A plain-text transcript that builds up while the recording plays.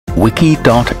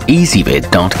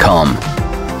wiki.ezvid.com.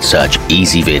 Search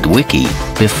Ezvid Wiki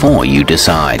before you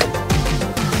decide.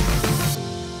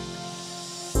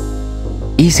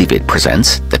 Ezvid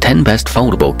presents the 10 best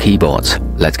foldable keyboards.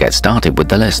 Let's get started with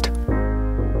the list.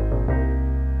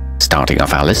 Starting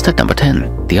off our list at number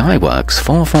 10, the iwerkz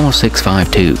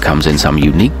 44652 comes in some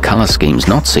unique color schemes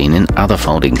not seen in other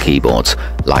folding keyboards,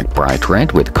 like bright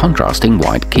red with contrasting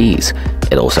white keys.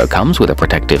 It also comes with a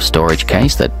protective storage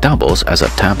case that doubles as a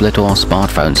tablet or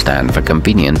smartphone stand for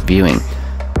convenient viewing.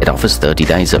 It offers 30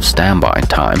 days of standby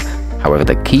time, however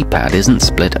the keypad isn't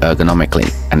split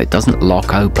ergonomically and it doesn't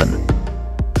lock open.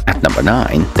 At number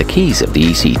 9, the keys of the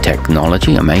EC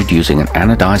technology are made using an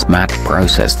anodized matte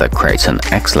process that creates an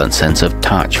excellent sense of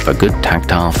touch for good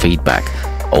tactile feedback.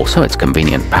 Also, its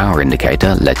convenient power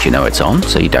indicator lets you know it's on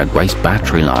so you don't waste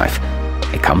battery life.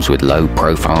 It comes with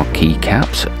low-profile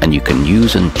keycaps and you can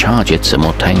use and charge it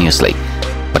simultaneously,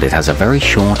 but it has a very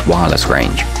short wireless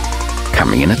range.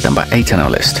 Coming in at number 8 on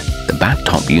our list, the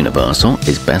battop universal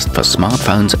is best for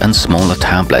smartphones and smaller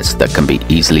tablets that can be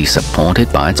easily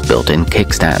supported by its built-in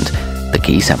kickstand. The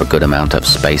keys have a good amount of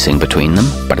spacing between them,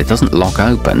 but it doesn't lock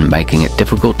open, making it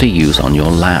difficult to use on your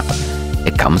lap.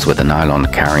 It comes with a nylon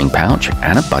carrying pouch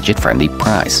and a budget-friendly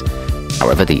price.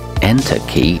 However, the enter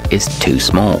key is too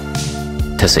small.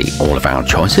 To see all of our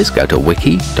choices, go to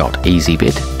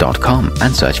wiki.ezvid.com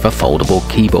and search for foldable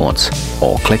keyboards,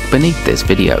 or click beneath this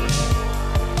video.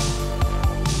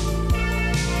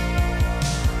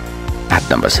 At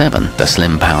number 7, the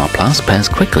Slim Power Plus pairs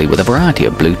quickly with a variety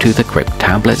of Bluetooth-equipped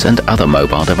tablets and other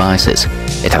mobile devices.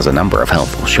 It has a number of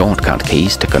helpful shortcut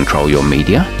keys to control your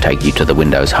media, take you to the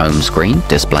Windows home screen,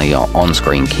 display your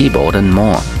on-screen keyboard, and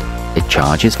more. It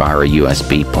charges via a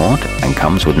USB port and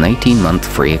comes with an 18-month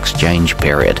free exchange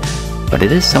period, but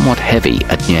it is somewhat heavy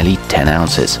at nearly 10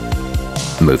 ounces.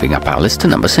 Moving up our list to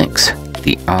number 6.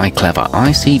 The iclever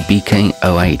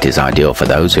ICBK08 is ideal for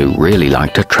those who really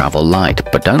like to travel light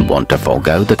but don't want to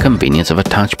forego the convenience of a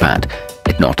touchpad.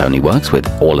 It not only works with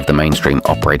all of the mainstream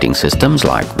operating systems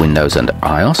like Windows and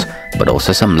iOS, but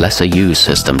also some lesser used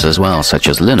systems as well, such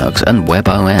as Linux and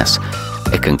WebOS.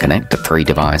 It can connect to 3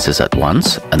 devices at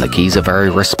once and the keys are very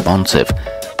responsive.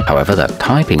 However, the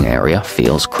typing area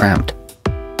feels cramped.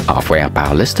 Halfway up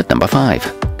our list at number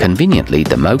 5. Conveniently,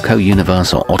 the Moko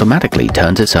Universal automatically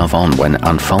turns itself on when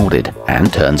unfolded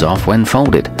and turns off when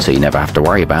folded, so you never have to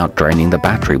worry about draining the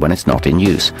battery when it's not in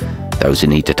use. Those who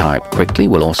need to type quickly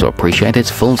will also appreciate its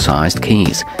full-sized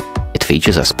keys. It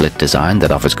features a split design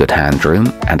that offers good hand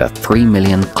room and a 3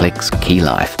 million clicks key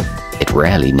life. It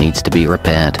rarely needs to be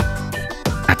repaired.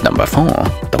 At number 4,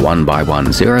 the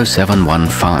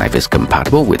 1x10715 is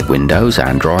compatible with Windows,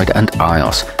 Android and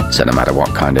iOS, so no matter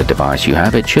what kind of device you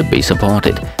have, it should be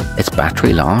supported. Its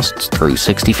battery lasts through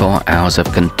 64 hours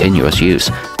of continuous use,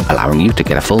 allowing you to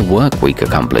get a full work week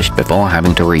accomplished before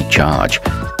having to recharge.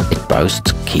 It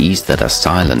boasts keys that are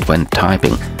silent when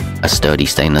typing, a sturdy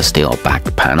stainless steel back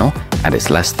panel, and is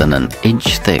less than an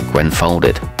inch thick when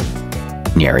folded.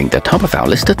 Nearing the top of our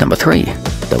list at number 3,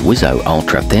 the Wizo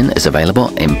Ultra Thin is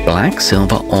available in black,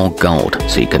 silver or gold,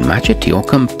 so you can match it to your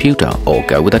computer or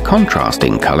go with a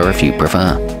contrasting color if you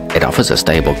prefer. It offers a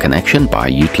stable connection by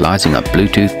utilizing a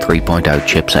Bluetooth 3.0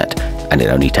 chipset, and it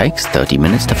only takes 30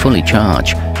 minutes to fully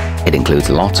charge. It includes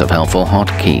lots of helpful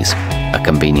hotkeys, a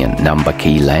convenient number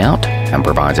key layout, and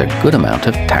provides a good amount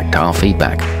of tactile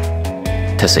feedback.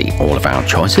 To see all of our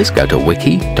choices, go to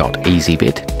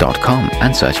wiki.ezvid.com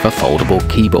and search for foldable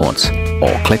keyboards,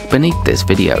 or click beneath this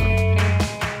video.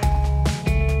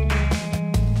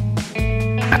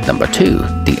 At number 2,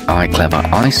 the iclever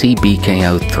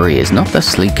ICBK03 is not the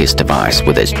sleekest device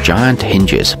with its giant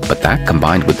hinges, but that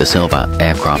combined with the silver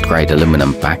aircraft-grade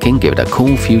aluminum backing give it a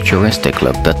cool futuristic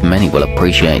look that many will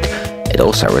appreciate. It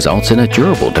also results in a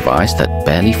durable device that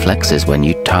barely flexes when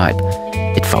you type.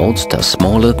 It folds to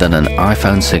smaller than an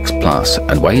iPhone 6 Plus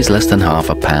and weighs less than half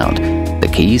a pound. The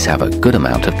keys have a good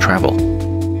amount of travel.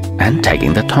 And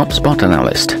taking the top spot on our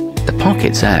list, the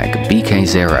Pocket Zagg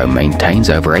BK0 maintains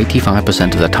over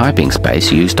 85% of the typing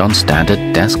space used on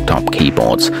standard desktop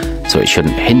keyboards, so it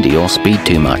shouldn't hinder your speed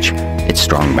too much. Its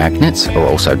strong magnets are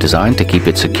also designed to keep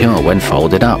it secure when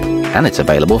folded up, and it's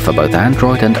available for both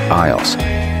Android and iOS.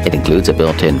 It includes a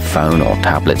built-in phone or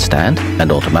tablet stand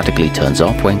and automatically turns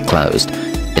off when closed.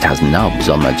 It has nubs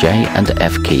on the J and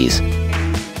F keys.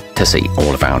 To see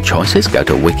all of our choices, go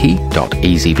to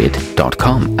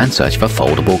wiki.ezvid.com and search for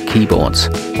foldable keyboards,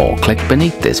 or click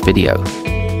beneath this video.